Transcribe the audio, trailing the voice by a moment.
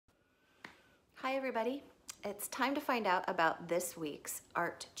Hi everybody. It's time to find out about this week's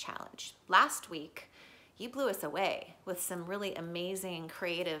art challenge. Last week, you blew us away with some really amazing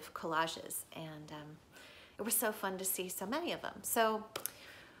creative collages, and it was so fun to see so many of them. So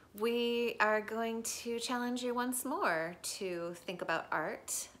we are going to challenge you once more to think about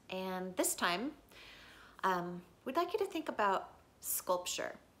art, and this time we'd like you to think about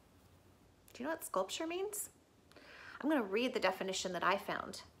sculpture. Do you know what sculpture means? I'm going to read the definition that I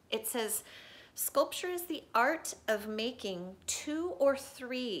found. It says, sculpture is the art of making two or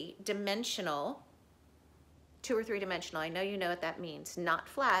three dimensional, I know you know what that means, not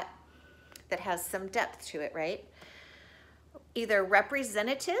flat, that has some depth to it, right? Either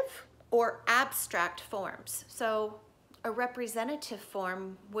representative or abstract forms. So a representative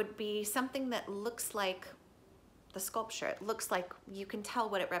form would be something that looks like the sculpture. It looks like you can tell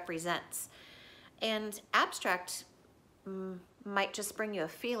what it represents. And abstract might just bring you a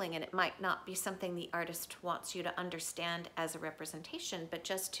feeling, and it might not be something the artist wants you to understand as a representation, but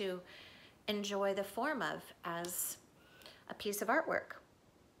just to enjoy the form of as a piece of artwork.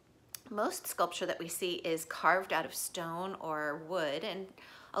 Most sculpture that we see is carved out of stone or wood, and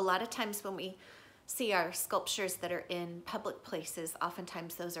a lot of times when we see our sculptures that are in public places,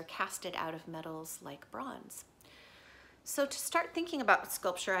 oftentimes those are casted out of metals like bronze. So to start thinking about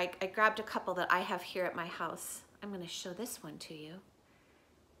sculpture, I grabbed a couple that I have here at my house. I'm going to show this one to you.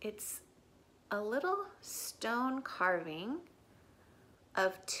 It's a little stone carving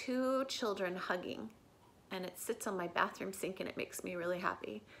of two children hugging, and it sits on my bathroom sink and it makes me really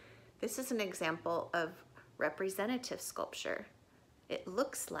happy. This is an example of representative sculpture. It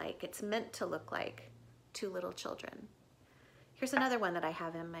looks like, it's meant to look like two little children. Here's another one that I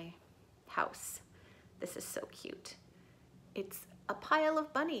have in my house. This is so cute. It's a pile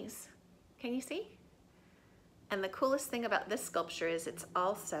of bunnies. Can you see? And the coolest thing about this sculpture is it's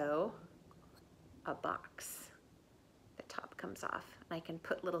also a box. The top comes off and I can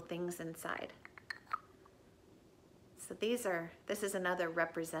put little things inside. So this is another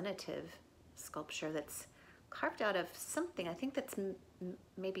representative sculpture that's carved out of something. I think that's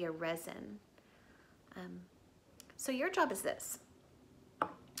maybe a resin. So your job is this.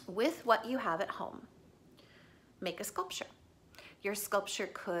 With what you have at home, make a sculpture. Your sculpture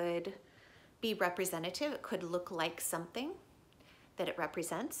could be representative. It could look like something that it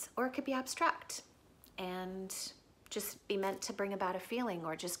represents, or it could be abstract and just be meant to bring about a feeling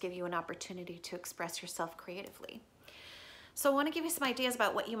or just give you an opportunity to express yourself creatively. So I want to give you some ideas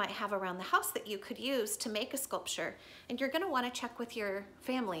about what you might have around the house that you could use to make a sculpture. And you're going to want to check with your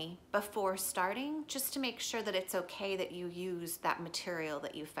family before starting, just to make sure that it's okay that you use that material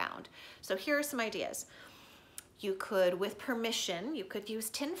that you found. So here are some ideas. You could, with permission, you could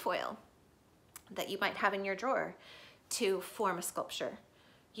use tin foil that you might have in your drawer to form a sculpture.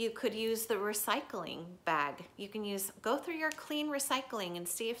 You could use the recycling bag. You can go through your clean recycling and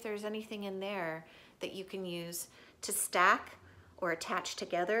see if there's anything in there that you can use to stack or attach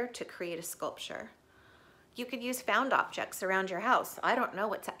together to create a sculpture. You could use found objects around your house. I don't know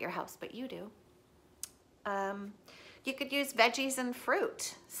what's at your house, but you do. You could use veggies and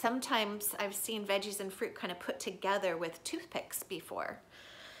fruit. Sometimes I've seen veggies and fruit kind of put together with toothpicks before.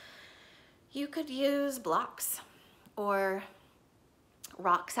 You could use blocks or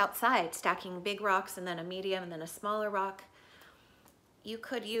rocks outside, stacking big rocks and then a medium and then a smaller rock. You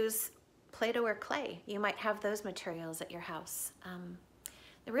could use Play-Doh or clay. You might have those materials at your house.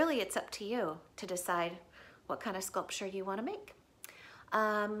 Really, it's up to you to decide what kind of sculpture you want to make.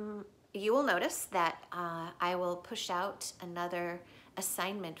 You will notice that I will push out another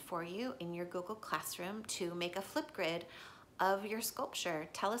assignment for you in your Google Classroom to make a Flipgrid of your sculpture.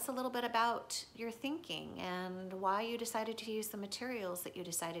 Tell us a little bit about your thinking and why you decided to use the materials that you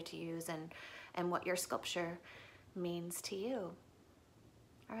decided to use, and what your sculpture means to you.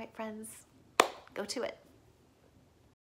 All right, friends, go to it.